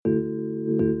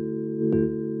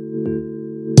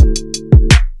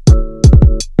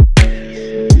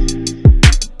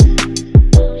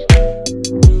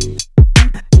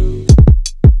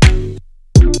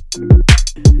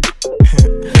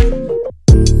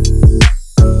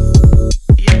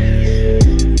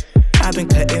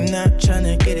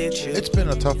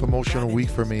emotional week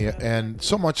for me, and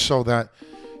so much so that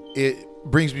it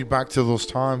brings me back to those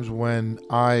times when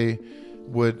I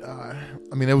would.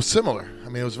 It was similar.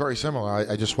 It was very similar.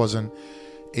 I just wasn't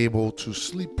able to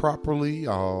sleep properly.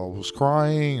 I was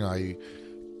crying. I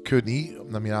couldn't eat.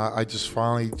 I just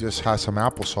finally just had some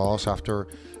applesauce after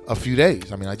a few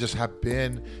days. I just have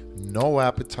been no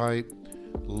appetite,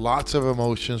 lots of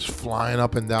emotions flying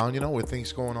up and down, with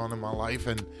things going on in my life.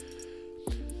 And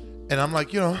I'm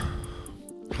like,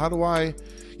 how do I,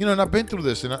 and I've been through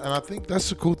this. And I think that's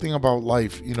the cool thing about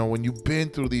life, when you've been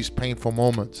through these painful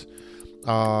moments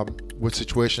with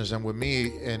situations, and with me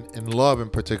in love in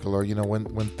particular,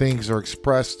 when things are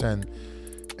expressed and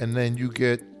then you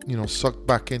get, sucked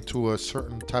back into a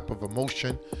certain type of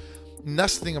emotion. And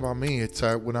that's the thing about me. It's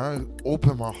that when I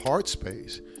open my heart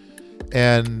space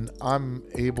and I'm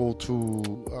able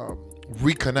to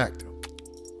reconnect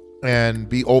and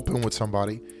be open with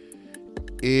somebody,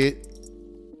 it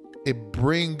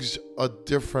brings a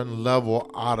different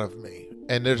level out of me.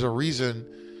 And there's a reason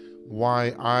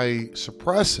why I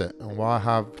suppress it and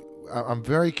why I'm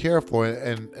very careful.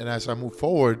 And as I move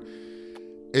forward,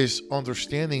 is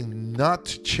understanding not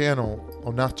to channel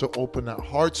or not to open that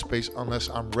heart space unless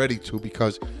I'm ready to,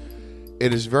 because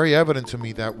it is very evident to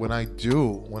me that when I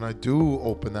do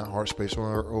open that heart space,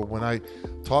 or when I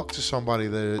talk to somebody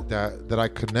that I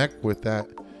connect with, that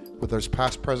with there's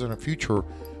past, present, and future,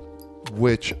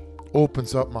 which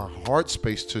opens up my heart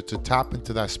space to tap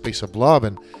into that space of love.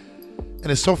 And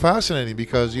it's so fascinating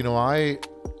because I've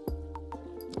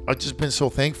just been so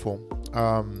thankful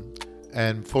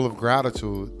and full of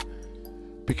gratitude,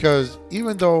 because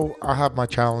even though I have my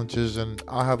challenges and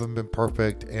I haven't been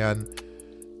perfect, and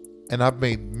I've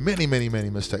made many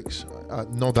mistakes,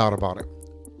 no doubt about it,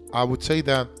 I would say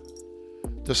that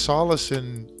the solace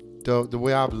in the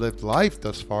way I've lived life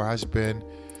thus far has been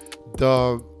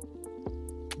the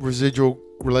residual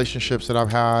relationships that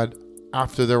I've had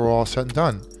after they were all said and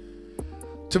done.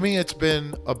 To me, it's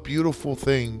been a beautiful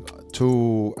thing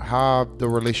to have the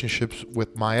relationships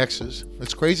with my exes.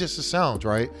 It's crazy as it sounds,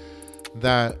 right?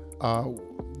 That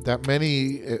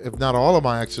many, if not all of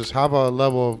my exes, have a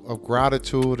level of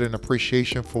gratitude and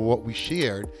appreciation for what we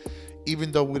shared,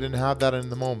 even though we didn't have that in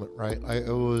the moment, right?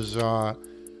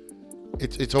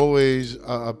 It's always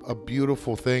a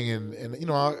beautiful thing, and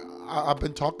I've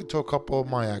been talking to a couple of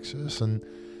my exes, and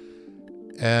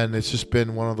it's just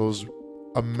been one of those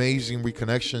amazing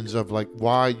reconnections of like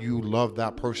why you love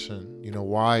that person,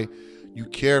 why you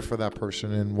care for that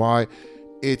person, and why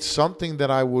it's something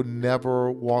that I would never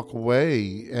walk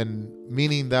away, and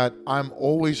meaning that I'm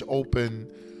always open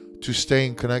to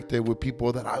staying connected with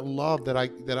people that I love, that I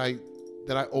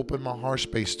open my heart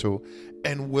space to,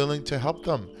 and willing to help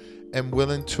them, and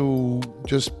willing to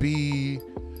just be,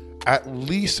 at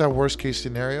least at worst case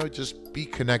scenario, just be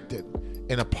connected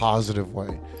in a positive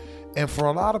way. And for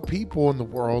a lot of people in the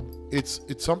world, it's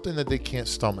something that they can't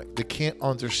stomach. They can't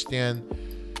understand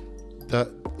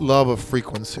the love of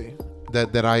frequency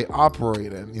that I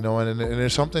operate in, and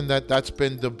it's something that's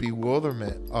been the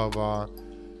bewilderment of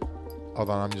hold on,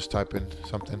 I'm just typing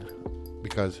something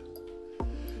because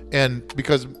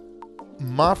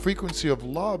my frequency of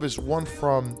love is one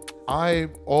from, I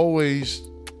always,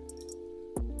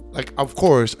 like, of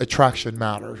course attraction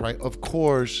matters, right? Of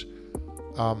course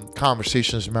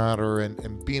conversations matter,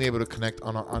 and being able to connect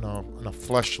on a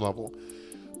flesh level.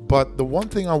 But the one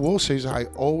thing I will say is I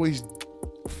always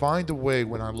find a way,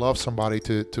 when I love somebody,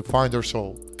 to find their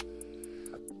soul.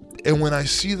 And when I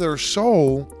see their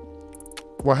soul,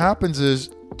 what happens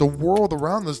is the world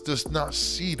around us does not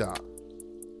see that.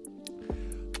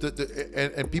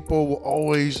 And people will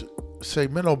always say,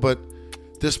 Minnow, but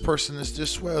this person is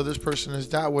this way, or this person is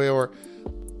that way, or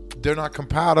they're not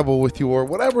compatible with you, or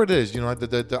whatever it is,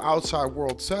 the outside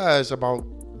world says about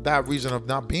that reason of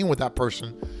not being with that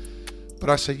person. But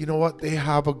I say, you know what? They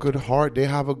have a good heart. They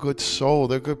have a good soul.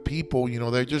 They're good people.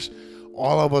 They're just,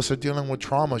 all of us are dealing with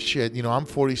trauma shit. I'm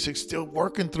 46, still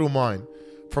working through mine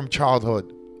from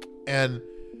childhood. And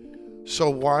so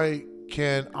why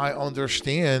can I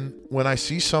understand when I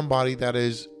see somebody that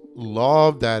is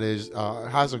loved, that is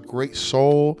has a great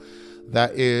soul,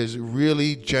 that is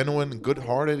really genuine,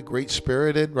 good-hearted,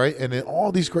 great-spirited, right? And then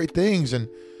all these great things.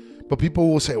 But people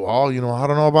will say, well, I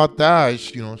don't know about that.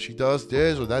 She does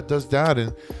this or that does that.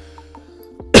 And,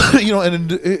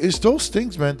 and it's those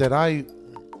things, man, that I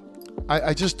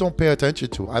just don't pay attention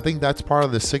to. I think that's part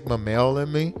of the Sigma male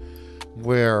in me,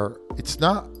 where it's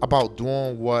not about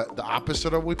doing what the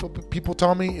opposite of what people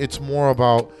tell me. It's more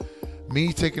about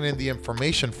me taking in the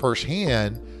information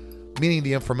firsthand, meaning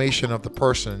the information of the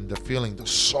person, the feeling, the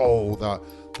soul,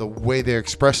 the the way they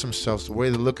express themselves, the way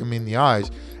they look at me in the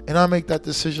eyes. And I make that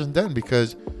decision then,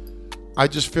 because I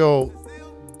just feel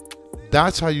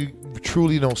that's how you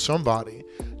truly know somebody.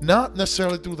 Not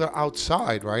necessarily through the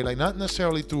outside, right? Like, not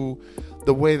necessarily through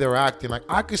the way they're acting. Like,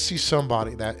 I could see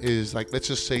somebody that is, like, let's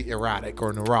just say erratic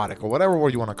or neurotic or whatever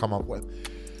word you want to come up with,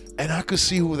 and I could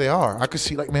see who they are. I could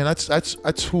see, like, man,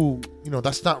 that's who,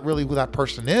 that's not really who that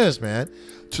person is, man.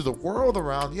 To the world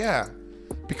around, yeah.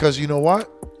 Because you know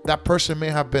what? That person may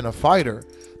have been a fighter.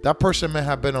 That person may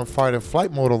have been on fight and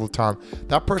flight mode all the time.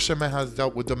 That person may have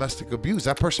dealt with domestic abuse.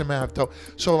 That person may have dealt.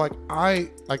 So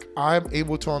I'm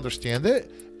able to understand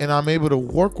it, and I'm able to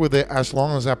work with it as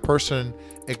long as that person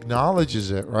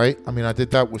acknowledges it, right? I mean, I did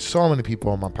that with so many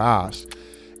people in my past,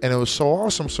 and it was so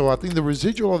awesome. So I think the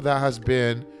residual of that has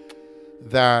been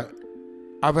that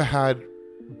I've had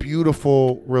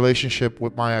beautiful relationship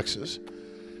with my exes,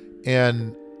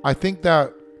 and I think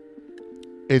that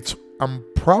I'm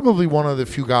probably one of the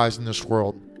few guys in this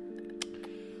world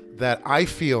that I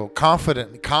feel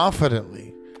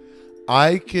confidently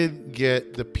I could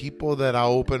get the people that I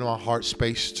open my heart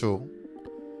space to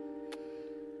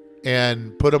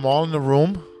and put them all in the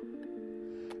room,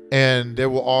 and they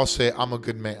will all say, I'm a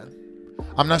good man.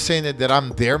 I'm not saying that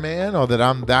I'm their man, or that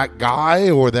I'm that guy,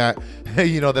 or that,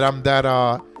 that I'm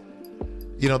that,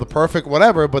 the perfect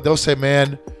whatever, but they'll say,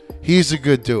 man, he's a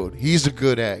good dude. He's a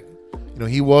good egg.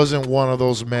 He wasn't one of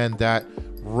those men that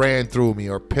ran through me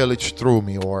or pillaged through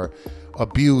me or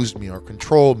abused me or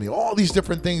controlled me. All these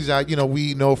different things that,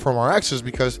 we know from our exes,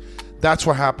 because that's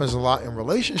what happens a lot in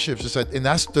relationships. And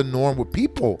that's the norm with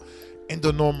people in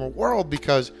the normal world,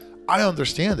 because I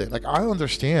understand it. Like, I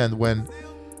understand when,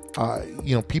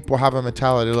 people have a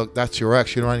mentality, look, that's your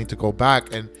ex, you don't need to go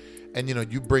back. And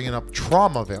you bringing up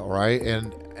Traumaville, right?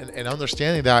 And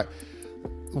understanding that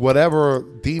whatever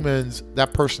demons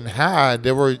that person had,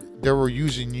 they were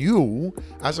using you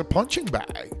as a punching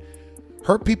bag.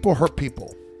 Hurt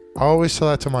people. I always tell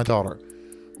that to my daughter.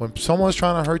 When someone's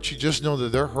trying to hurt you, just know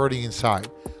that they're hurting inside.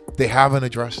 They haven't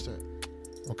addressed it.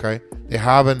 Okay? They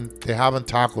haven't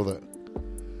tackled it.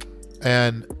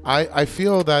 And I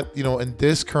feel that, in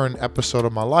this current episode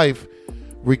of my life,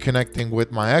 reconnecting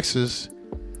with my exes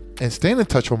and staying in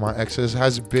touch with my exes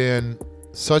has been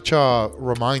such a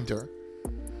reminder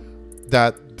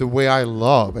that the way I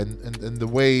love and the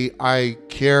way I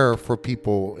care for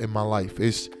people in my life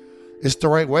is the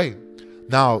right way.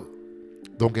 Now,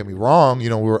 don't get me wrong,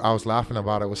 I was laughing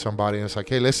about it with somebody, and it's like,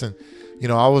 hey, listen,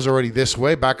 I was already this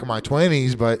way back in my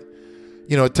 20s, but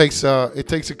it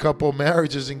takes a couple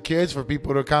marriages and kids for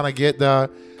people to kind of get the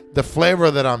flavor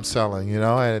that I'm selling,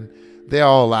 and they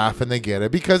all laugh and they get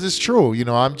it, because it's true.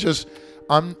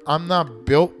 I'm not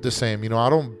built the same.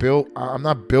 I'm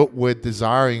not built with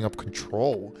desiring of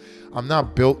control. I'm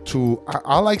not built to,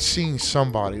 I like seeing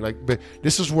somebody, but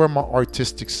this is where my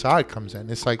artistic side comes in.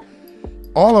 It's like,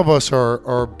 all of us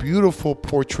are a beautiful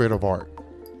portrait of art,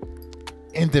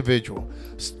 individual.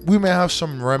 We may have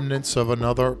some remnants of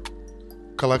another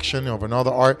collection, of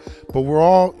another art, but we're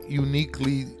all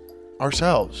uniquely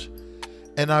ourselves.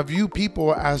 And I view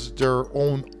people as their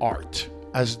own art,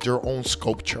 as their own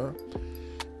sculpture.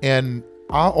 And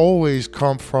I always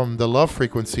come from the love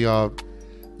frequency of,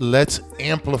 let's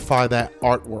amplify that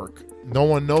artwork. No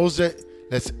one knows it.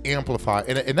 Let's amplify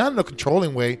it. And not in a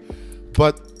controlling way,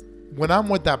 but when I'm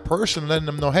with that person, letting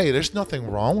them know, hey, there's nothing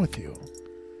wrong with you.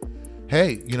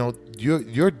 Hey,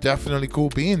 you're definitely cool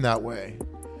being that way.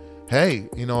 Hey,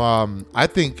 I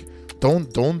think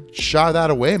don't shy that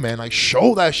away, man. Like,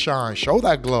 show that shine, show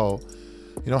that glow.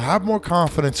 Have more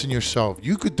confidence in yourself.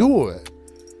 You could do it.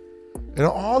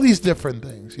 All these different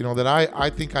things, that I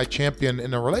think I champion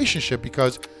in a relationship,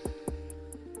 because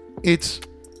it's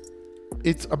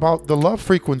about the love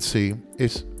frequency.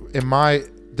 Is, in my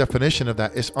definition of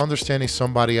that, is understanding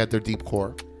somebody at their deep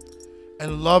core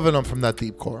and loving them from that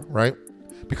deep core, right?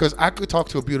 Because I could talk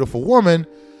to a beautiful woman,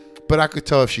 but I could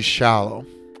tell if she's shallow.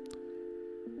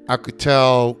 I could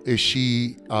tell if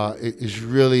she is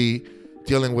really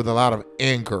dealing with a lot of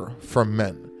anger from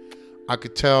men. I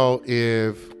could tell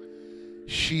if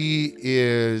she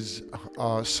is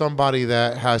somebody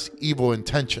that has evil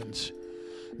intentions,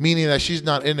 meaning that she's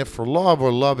not in it for love,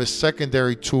 or love is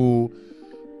secondary to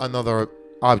another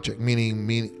object.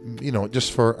 Meaning,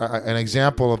 just for an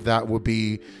example of that would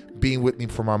be being with me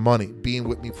for my money, being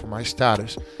with me for my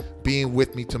status, being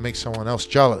with me to make someone else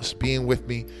jealous, being with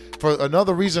me for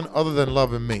another reason other than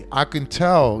loving me. I can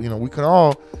tell,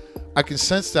 I can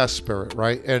sense that spirit,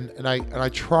 right? And I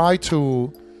try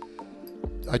to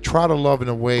love in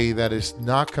a way that is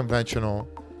not conventional,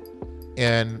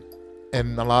 and a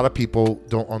lot of people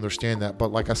don't understand that.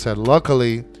 But like I said,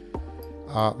 luckily,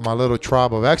 my little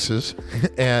tribe of exes,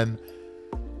 and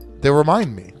they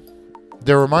remind me.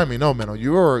 No, man,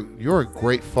 you're a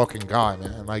great fucking guy,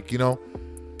 man. Like,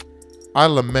 I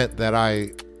lament that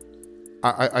I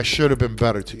should have been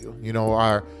better to you.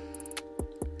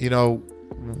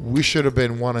 We should have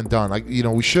been one and done. Like,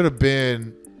 this should have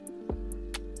been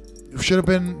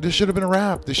a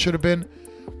wrap. This should have been,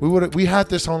 we had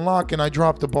this on lock and I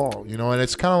dropped the ball, and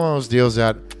it's kind of one of those deals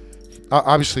that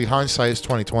obviously hindsight is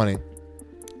 2020.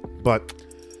 But,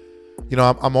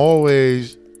 I'm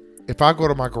always, if I go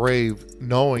to my grave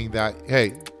knowing that,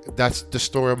 hey, that's the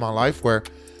story of my life where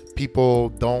people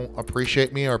don't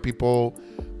appreciate me or people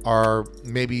are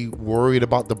maybe worried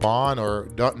about the bond or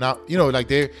not,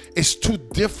 it's too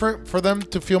different for them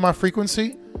to feel my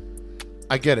frequency.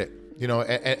 I get it,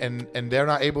 and they're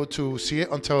not able to see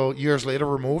it until years later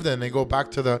removed, and they go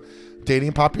back to the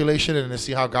dating population and they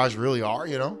see how guys really are,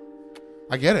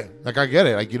 I get it.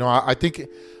 I think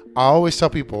I always tell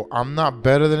people I'm not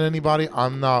better than anybody.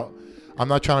 I'm not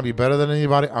trying to be better than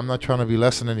anybody. I'm not trying to be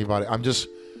less than anybody. I'm just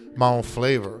my own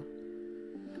flavor.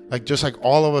 Just like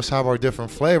all of us have our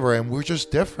different flavor and we're just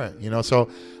different, So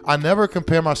I never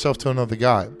compare myself to another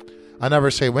guy. I never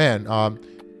say, man,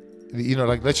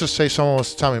 let's just say someone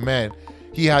was telling me, man,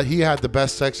 he had the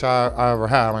best sex I ever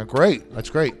had. I'm like, great. That's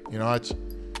great.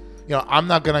 I'm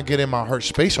not going to get in my hurt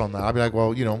space on that. I'll be like, well,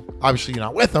 obviously you're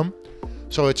not with him.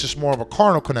 So it's just more of a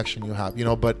carnal connection you have,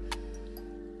 but,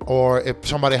 or if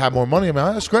somebody had more money, I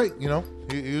mean, that's great.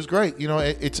 He was great.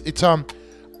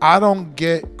 I don't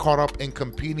get caught up in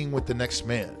competing with the next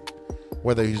man,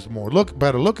 whether he's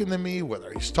better looking than me,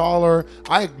 whether he's taller.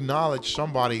 I acknowledge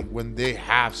somebody when they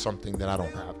have something that I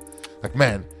don't have. Like,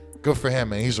 man, good for him,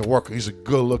 man. He's a worker. He's a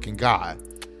good looking guy.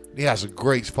 He has a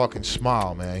great fucking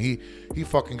smile, man. He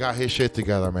fucking got his shit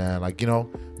together, man. Like,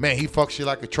 man, he fucks you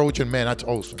like a Trojan, man. That's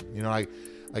awesome.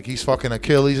 Like he's fucking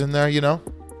Achilles in there,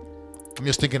 I'm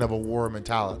just thinking of a war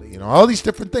mentality, all these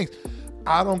different things.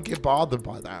 I don't get bothered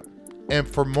by that. And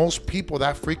for most people,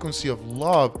 that frequency of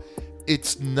love,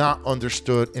 it's not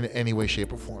understood in any way,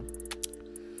 shape, or form.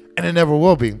 And it never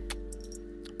will be.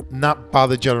 Not by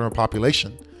the general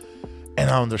population. And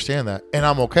I understand that. And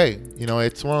I'm okay.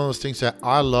 It's one of those things that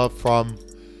I love from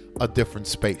a different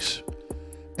space.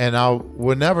 And I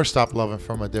will never stop loving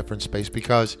from a different space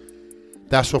because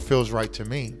that's what feels right to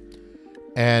me.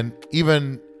 And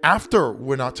even after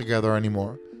we're not together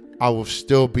anymore, I will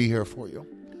still be here for you.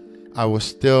 I will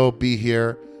still be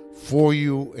here for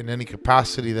you in any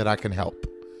capacity that I can help.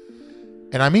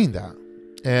 And I mean that.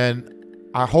 And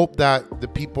I hope that the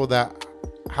people that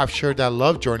have shared that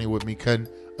love journey with me can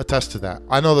attest to that.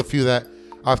 I know the few that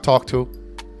I've talked to.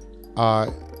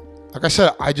 Like I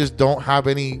said, I just don't have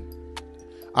any.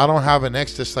 I don't have an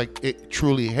ex that's like it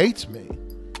truly hates me.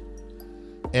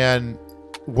 And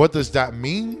what does that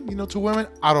mean, to women?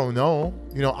 I don't know.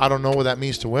 I don't know what that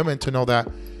means to women to know that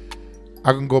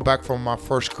I can go back from my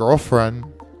first girlfriend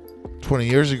 20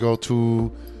 years ago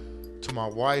to my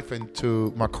wife and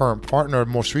to my current partner,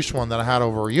 most recent one that I had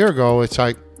over a year ago. It's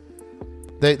like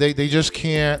they just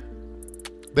can't.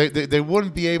 They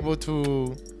wouldn't be able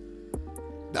to.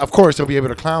 Of course, they'll be able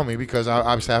to clown me because I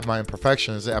obviously have my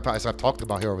imperfections, as I've talked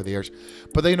about here over the years.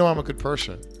 But they know I'm a good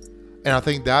person. And I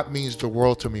think that means the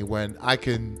world to me when I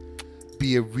can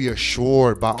be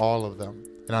reassured by all of them.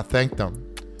 And I thank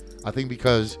them. I think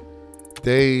because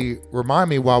they remind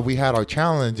me while we had our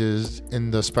challenges in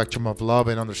the spectrum of love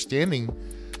and understanding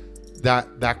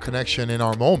that connection in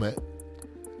our moment,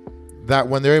 that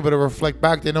when they're able to reflect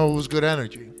back, they know it was good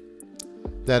energy.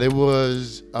 That it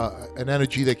was an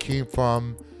energy that came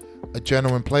from a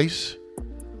genuine place,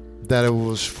 that it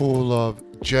was full of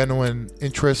genuine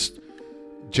interest,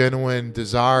 genuine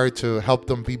desire to help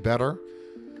them be better,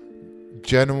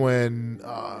 genuine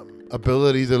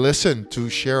ability to listen, to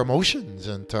share emotions,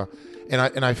 and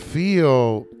I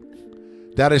feel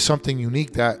that is something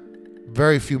unique that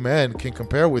very few men can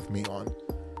compare with me on.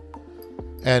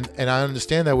 And I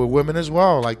understand that with women as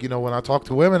well. Like, when I talk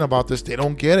to women about this, they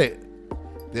don't get it.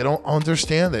 They don't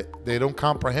understand it. They don't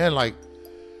comprehend. Like,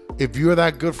 if you're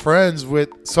that good friends with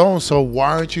so-and-so,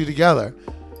 why aren't you together?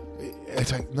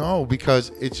 It's like, no,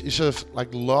 because it's just like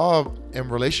love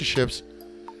and relationships.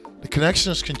 The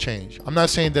connections can change. I'm not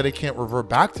saying that it can't revert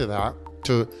back to that,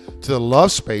 to the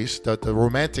love space, the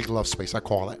romantic love space, I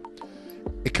call it.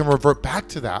 It can revert back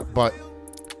to that, but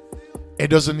it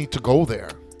doesn't need to go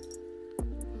there.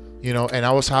 And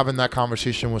I was having that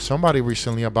conversation with somebody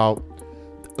recently about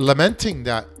lamenting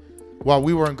that while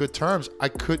we were in good terms, I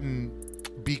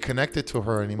couldn't be connected to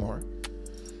her anymore.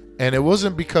 And it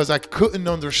wasn't because I couldn't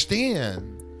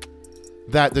understand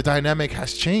that the dynamic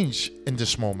has changed in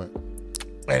this moment.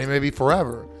 and it may be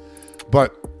forever.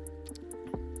 But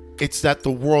it's that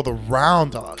the world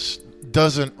around us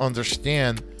doesn't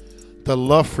understand the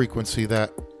love frequency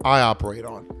that I operate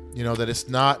on. You know, that it's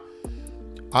not,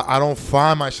 I don't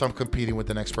find myself competing with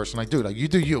the next person. Like, dude, like, you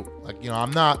do you. Like, you know,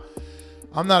 I'm not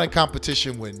in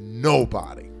competition with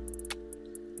nobody.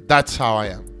 That's how I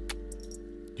am.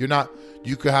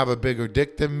 You could have a bigger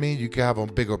dick than me. You could have a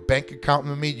bigger bank account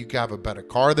than me. You could have a better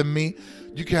car than me.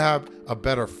 You could have a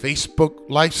better Facebook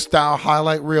lifestyle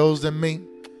highlight reels than me.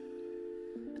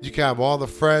 You could have all the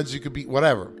friends. You could be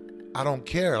whatever. I don't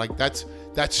care. Like,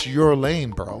 that's your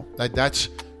lane, bro. Like, that's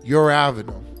your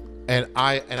avenue. And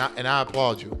I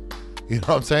applaud you. You know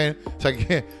what I'm saying? It's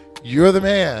like, you're the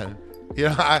man. You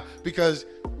know, because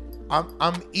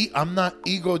I'm not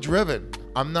ego driven.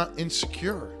 I'm not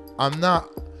insecure.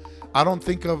 I don't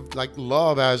think of like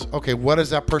love as, okay, what does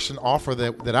that person offer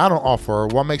that I don't offer, or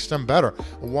what makes them better,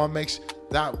 or what makes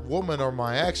that woman or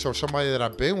my ex or somebody that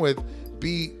I've been with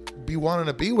be wanting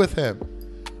to be with him.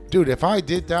 Dude, if I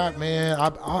did that, man,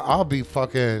 I'll be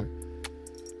fucking,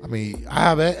 I mean,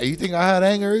 you think I had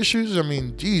anger issues? I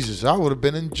mean, Jesus, I would have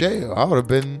been in jail. I would have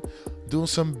been doing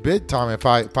some bid time if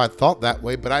I thought that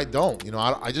way, but I don't. You know,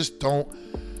 I just don't.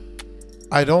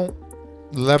 I don't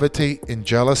levitate in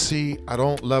jealousy. I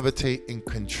don't levitate in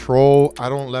control.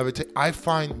 I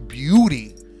find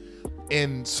beauty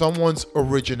in someone's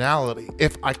originality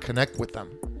if I connect with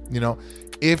them. You know,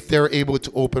 if they're able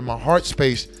to open my heart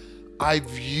space, I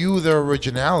view their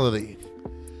originality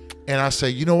and I say,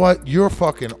 you know what, you're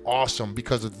fucking awesome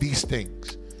because of these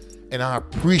things, and I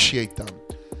appreciate them.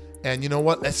 And you know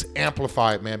what, let's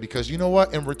amplify it, man, because you know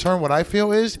what, in return, what I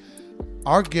feel is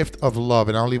our gift of love,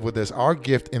 and I'll leave with this, our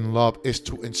gift in love is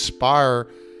to inspire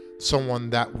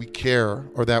someone that we care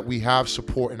or that we have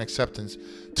support and acceptance,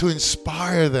 to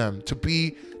inspire them to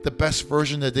be the best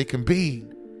version that they can be.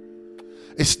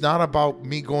 It's not about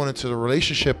me going into the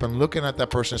relationship and looking at that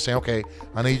person and saying, okay,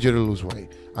 I need you to lose weight.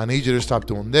 I need you to stop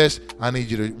doing this. I need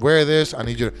you to wear this. I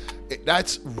need you to...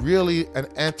 That's really an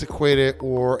antiquated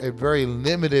or a very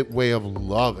limited way of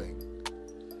loving.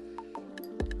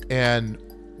 And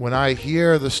when I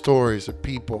hear the stories of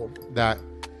people that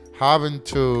having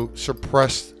to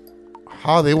suppress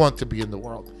how they want to be in the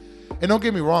world, and don't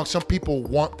get me wrong, some people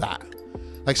want that.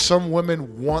 Like, some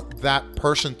women want that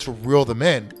person to reel them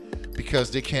in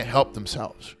because they can't help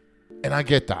themselves. And I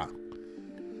get that.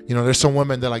 You know, there's some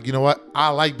women that are like, you know what? I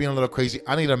like being a little crazy.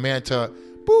 I need a man to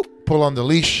pull on the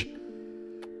leash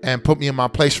and put me in my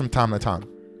place from time to time.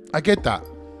 I get that.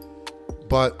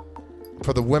 But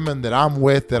for the women that I'm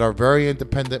with that are very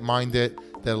independent minded,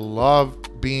 that love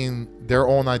being their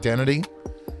own identity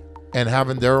and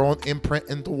having their own imprint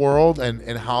in the world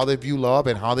and how they view love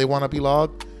and how they want to be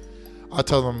loved, I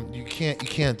tell them, you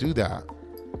can't do that.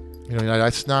 You know,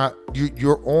 that's not, you're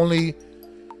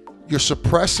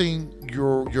suppressing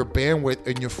your bandwidth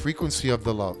and your frequency of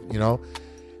the love, you know?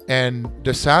 And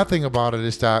the sad thing about it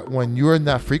is that when you're in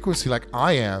that frequency like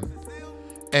I am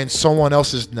and someone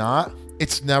else is not,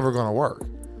 it's never going to work.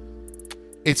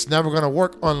 It's never going to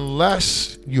work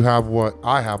unless you have what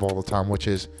I have all the time, which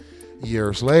is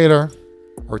years later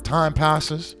or time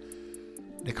passes,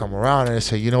 they come around and they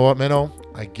say, you know what, Minnow,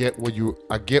 I get what you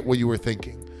were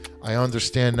thinking. I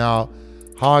understand now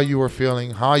how you were feeling,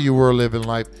 how you were living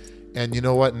life. And you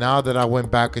know what? Now that I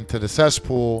went back into the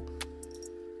cesspool,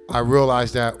 I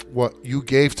realized that what you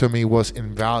gave to me was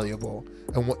invaluable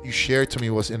and what you shared to me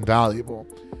was invaluable.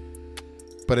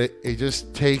 But it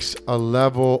just takes a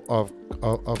level of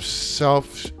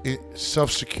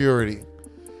self-security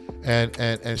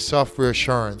and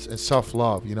self-reassurance and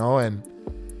self-love, you know? And,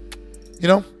 you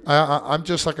know, I'm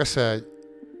just, like I said,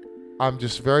 I'm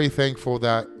just very thankful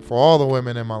that for all the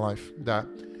women in my life that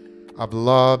I've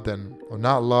loved or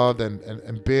not loved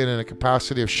and been in a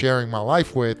capacity of sharing my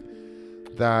life with,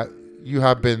 that you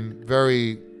have been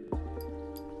very,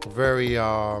 very,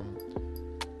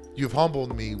 you've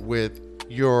humbled me with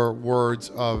your words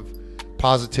of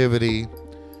positivity,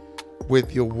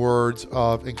 with your words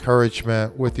of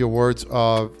encouragement, with your words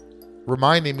of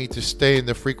reminding me to stay in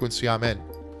the frequency I'm in.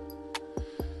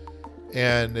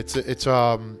 And it's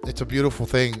a beautiful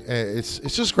thing. It's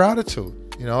just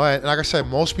gratitude, you know. And like I said,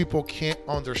 most people can't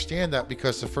understand that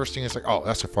because the first thing is like, oh,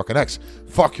 that's a fucking ex.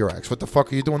 Fuck your ex. What the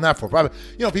fuck are you doing that for? Probably,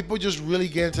 you know, people just really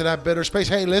get into that bitter space.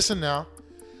 Hey, listen now,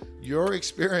 your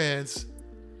experience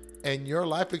and your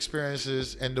life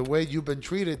experiences and the way you've been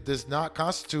treated does not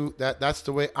constitute that that's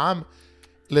the way I'm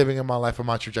living in my life and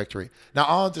my trajectory. Now,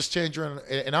 I understand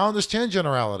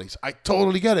generalities. I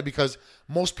totally get it because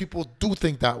most people do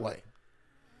think that way.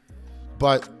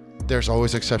 But there's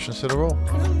always exceptions to the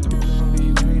rule.